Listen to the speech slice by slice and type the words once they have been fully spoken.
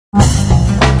I'm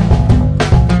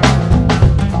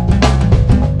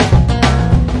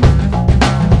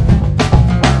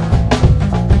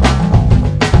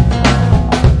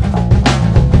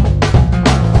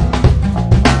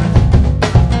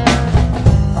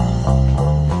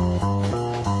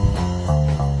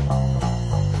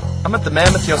at the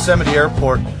Mammoth Yosemite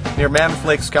Airport near Mammoth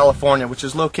Lakes, California, which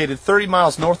is located 30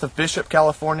 miles north of Bishop,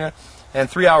 California, and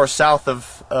 3 hours south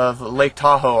of Lake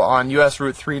Tahoe on U.S.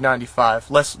 Route 395,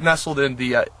 nestled in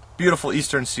the beautiful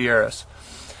eastern Sierras.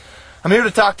 I'm here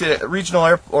to talk to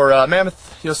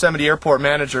Mammoth Yosemite Airport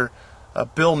Manager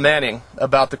Bill Manning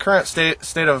about the current state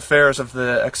of affairs of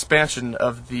the expansion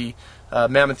of the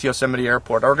Mammoth Yosemite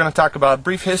Airport. We're going to talk about a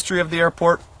brief history of the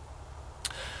airport,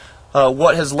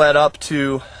 what has led up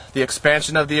to the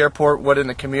expansion of the airport, what in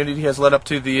the community has led up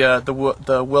to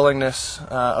the willingness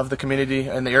of the community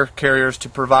and the air carriers to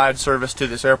provide service to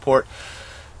this airport,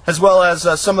 as well as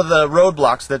some of the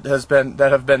roadblocks that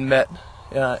have been met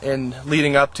in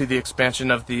leading up to the expansion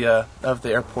of the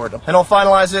airport. And I'll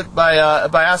finalize it by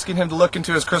asking him to look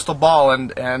into his crystal ball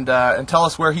and tell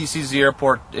us where he sees the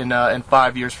airport in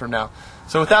 5 years from now.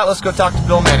 So with that, let's go talk to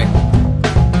Bill Manning.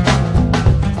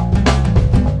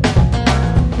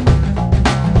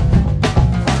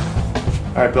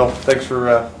 All right, Bill. Thanks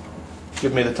for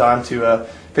giving me the time to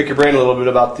pick your brain a little bit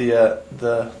about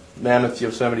the Mammoth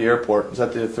Yosemite Airport. Is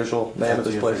that the official name of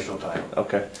this place? Official title.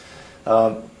 Okay.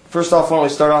 First off, why don't we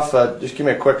start off? Just give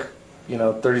me a quick,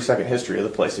 30-second history of the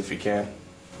place, if you can.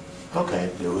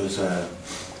 Okay. It was an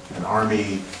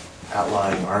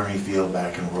outlying Army field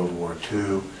back in World War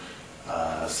II.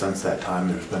 Since that time,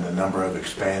 there's been a number of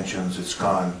expansions. It's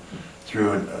gone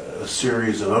through a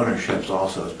series of ownerships.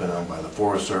 Also, it's been owned by the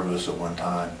Forest Service at one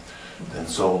time, then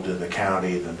sold to the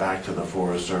county, then back to the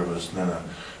Forest Service, and then a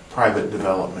private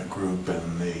development group,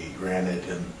 and they ran it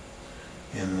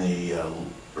in the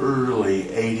early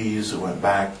 80s. It went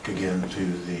back again to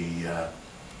the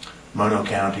Mono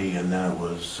County, and then it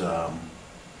was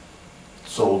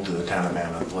sold to the town of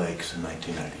Mammoth Lakes in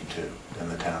 1992. And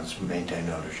the town's maintained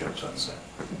ownership since then.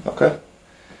 Okay.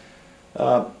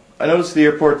 I noticed the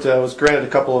airport was granted a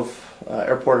couple of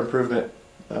airport improvement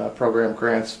program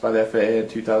grants by the FAA in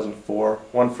 2004.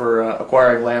 One for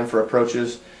acquiring land for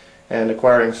approaches and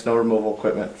acquiring snow removal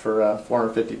equipment for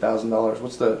 $450,000.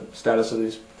 What's the status of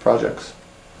these projects?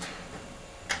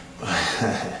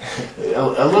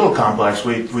 A little complex.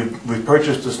 We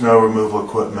purchased the snow removal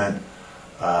equipment,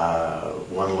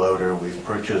 one loader. We've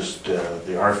purchased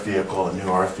the ARF vehicle, a new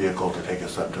ARF vehicle to take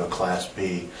us up to a Class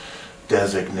B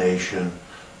designation.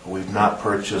 We've not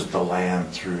purchased the land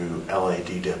through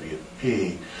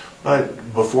LADWP,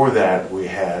 but before that we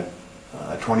had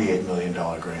a $28 million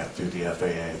grant through the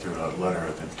FAA through a letter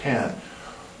of intent.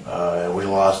 We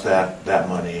lost that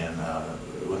money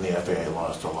when the FAA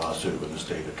lost a lawsuit with the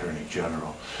State Attorney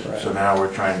General. Right. So now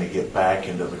we're trying to get back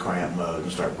into the grant mode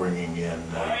and start bringing in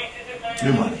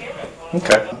new money.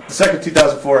 Okay. The second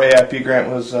 2004 AIP grant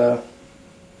was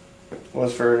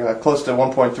for close to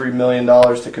 $1.3 million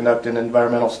to conduct an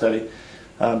environmental study.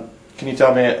 Can you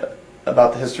tell me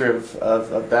about the history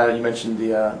of that? You mentioned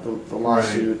the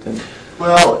lawsuit. Right.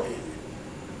 Well,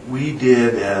 we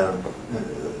did,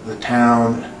 the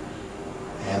town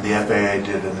and the FAA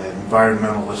did an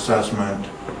environmental assessment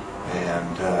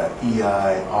and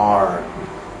EIR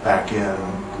back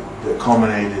that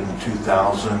culminated in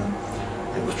 2000.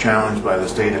 It was challenged by the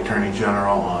State Attorney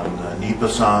General on the NEPA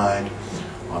side.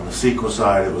 On the CEQA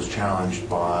side, it was challenged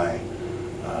by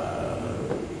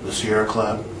the Sierra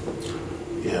Club.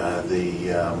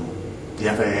 The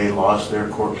FAA lost their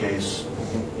court case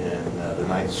in the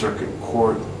Ninth Circuit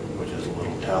Court, which is a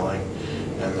little telling,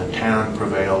 and the town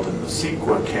prevailed in the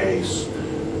CEQA case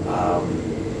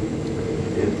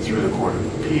through the Court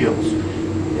of Appeals.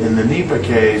 In the NEPA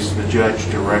case, the judge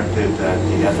directed that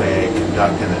the FAA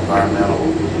conduct an environmental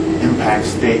impact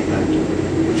statement,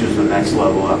 which is the next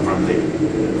level up from the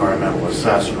environmental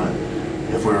assessment,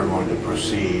 if we were going to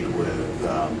proceed with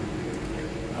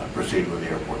the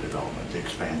airport development, the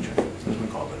expansion, as we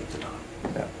called it at the time.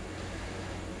 Yeah.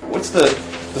 What's the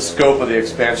scope of the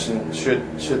expansion?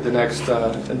 Should the next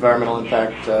environmental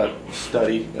impact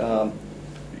study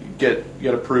get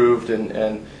approved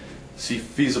and see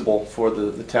feasible for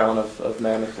the town of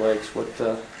Mammoth Lakes? What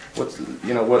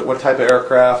type of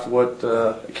aircraft? What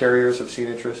carriers have seen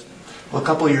interest? Well, a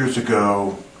couple of years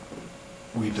ago,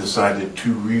 we decided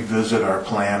to revisit our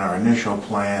plan. Our initial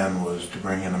plan was to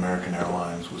bring in American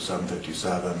Airlines with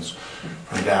 757s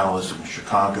from Dallas and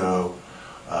Chicago.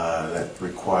 That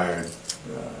required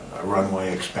a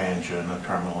runway expansion, a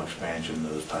terminal expansion,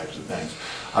 those types of things.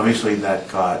 Obviously, that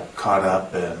got caught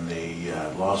up in the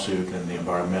lawsuit and the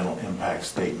environmental impact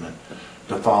statement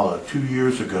to follow. 2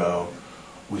 years ago,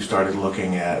 we started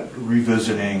looking at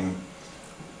revisiting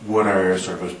what our air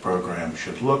service program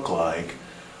should look like.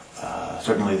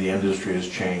 Certainly the industry has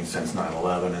changed since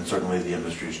 9/11, and certainly the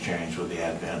industry has changed with the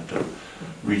advent of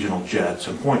regional jets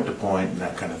and point-to-point, and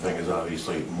that kind of thing is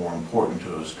obviously more important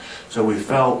to us. So we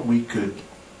felt we could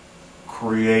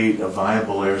create a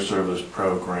viable air service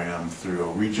program through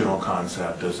a regional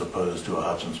concept as opposed to a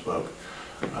hubs-and-spoke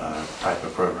type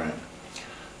of program.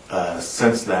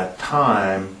 Since that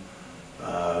time,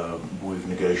 we've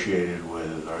negotiated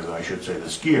with, or I should say the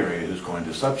ski area is going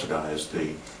to subsidize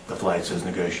the flights, has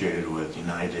negotiated with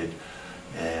United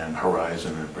and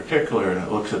Horizon in particular, and it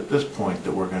looks at this point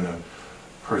that we're going to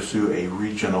pursue a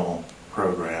regional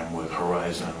program with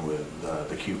Horizon with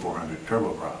the Q400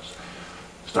 turboprops,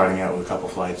 starting out with a couple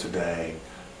flights a day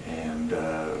and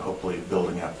hopefully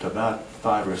building up to about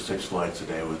 5 or 6 flights a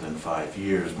day within 5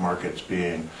 years, markets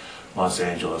being Los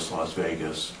Angeles, Las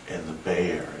Vegas, and the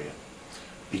Bay Area.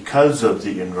 Because of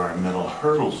the environmental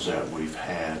hurdles that we've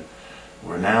had,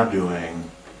 we're now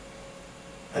doing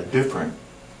a different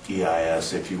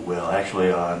EIS, if you will,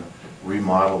 actually on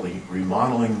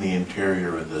remodeling the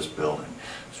interior of this building.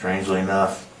 Strangely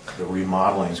enough, the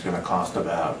remodeling is going to cost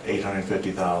about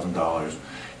 $850,000.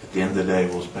 At the end of the day,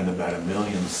 we'll spend about $1.6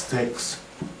 million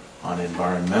on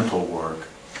environmental work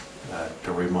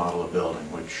to remodel a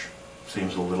building, which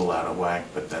seems a little out of whack,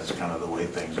 but that's kind of the way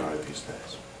things are these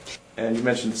days. And you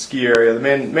mentioned the ski area. The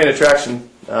main attraction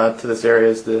to this area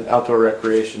is the outdoor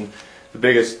recreation. The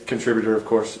biggest contributor, of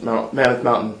course, Mammoth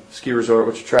Mountain Ski Resort,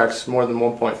 which attracts more than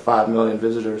 1.5 million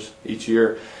visitors each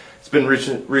year. It's been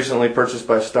recently purchased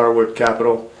by Starwood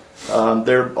Capital.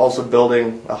 They're also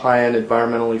building a high-end,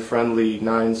 environmentally friendly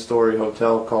 9-story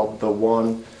hotel called The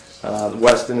One.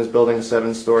 Weston is building a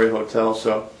 7-story hotel.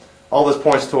 So all this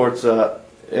points towards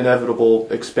inevitable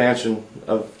expansion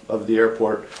of the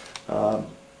airport.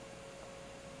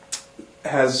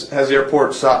 Has the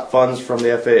airport sought funds from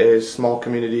the FAA's Small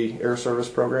Community Air Service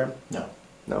Program? No.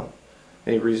 No.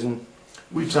 Any reason?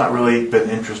 We've not really been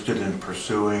interested in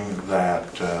pursuing that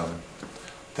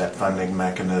funding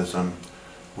mechanism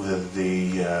with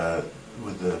the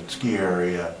ski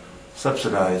area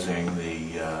subsidizing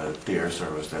the air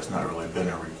service. That's not really been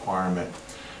a requirement.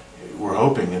 We're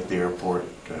hoping at the airport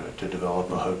to develop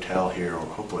a hotel here, or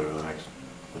hopefully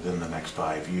within the next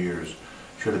 5 years.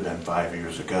 Should have been 5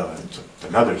 years ago. It's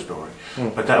another story.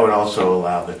 But that would also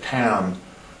allow the town,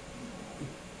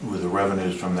 with the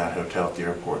revenues from that hotel at the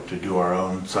airport, to do our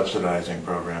own subsidizing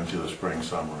program through the spring,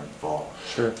 summer, and fall.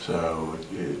 Sure. So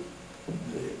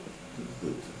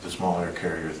the small air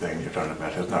carrier thing you're talking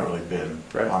about has not really been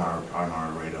right on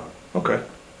our radar. Okay.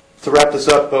 To wrap this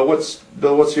up, Bill,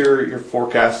 what's your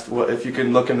forecast? If you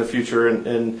can look in the future,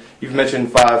 and you've mentioned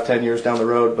 5-10 years down the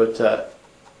road, but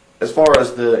as far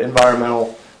as the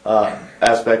environmental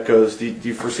aspect goes, do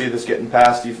you foresee this getting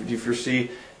passed? Do you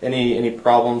foresee any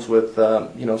problems with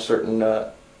certain?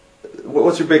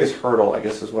 What's your biggest hurdle, I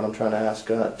guess, is what I'm trying to ask,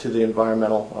 to the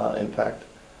environmental impact?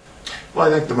 Well,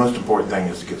 I think the most important thing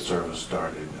is to get service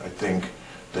started. I think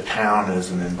the town is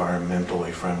an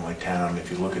environmentally friendly town. If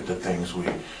you look at the things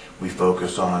we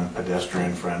focus on,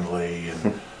 pedestrian friendly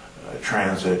and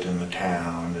transit in the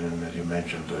town, and as you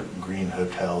mentioned, the green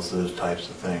hotels, those types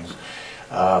of things.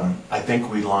 I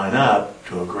think we line up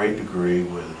to a great degree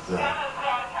with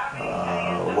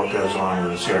what goes on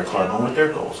with the Sierra Club and what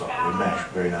their goals are. We mesh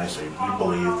very nicely. We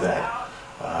believe that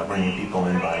bringing people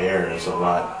in by air is a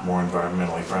lot more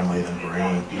environmentally friendly than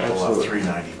bringing people up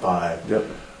 395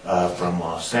 from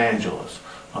Los Angeles.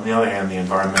 On the other hand, the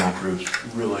environmental groups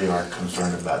really are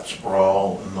concerned about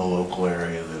sprawl in the local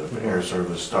area, that if air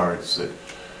service starts, it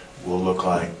will look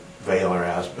like Vail or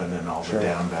Aspen and all the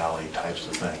down valley types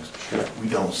of things. We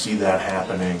don't see that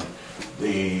happening.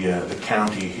 The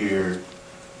county here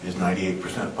is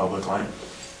 98% public land,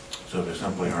 so there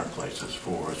simply aren't places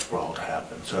for sprawl to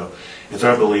happen. So it's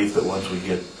our belief that once we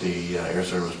get the air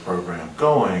service program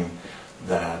going,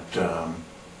 that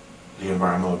the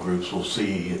environmental groups will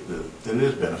see that it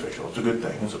is beneficial. It's a good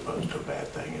thing as opposed to a bad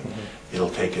thing, and it'll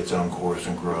take its own course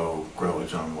and grow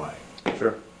its own way.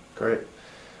 Sure. Great.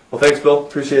 Well, thanks, Bill.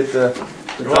 Appreciate the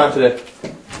time today.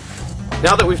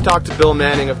 Now that we've talked to Bill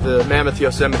Manning of the Mammoth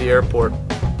Yosemite Airport,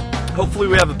 hopefully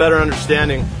we have a better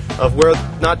understanding of where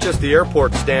not just the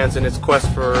airport stands in its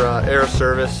quest for air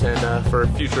service and for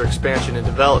future expansion and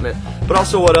development, but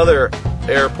also what other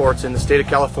airports in the state of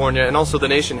California and also the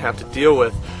nation have to deal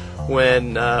with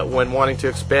when wanting to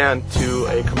expand to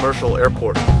a commercial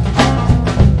airport.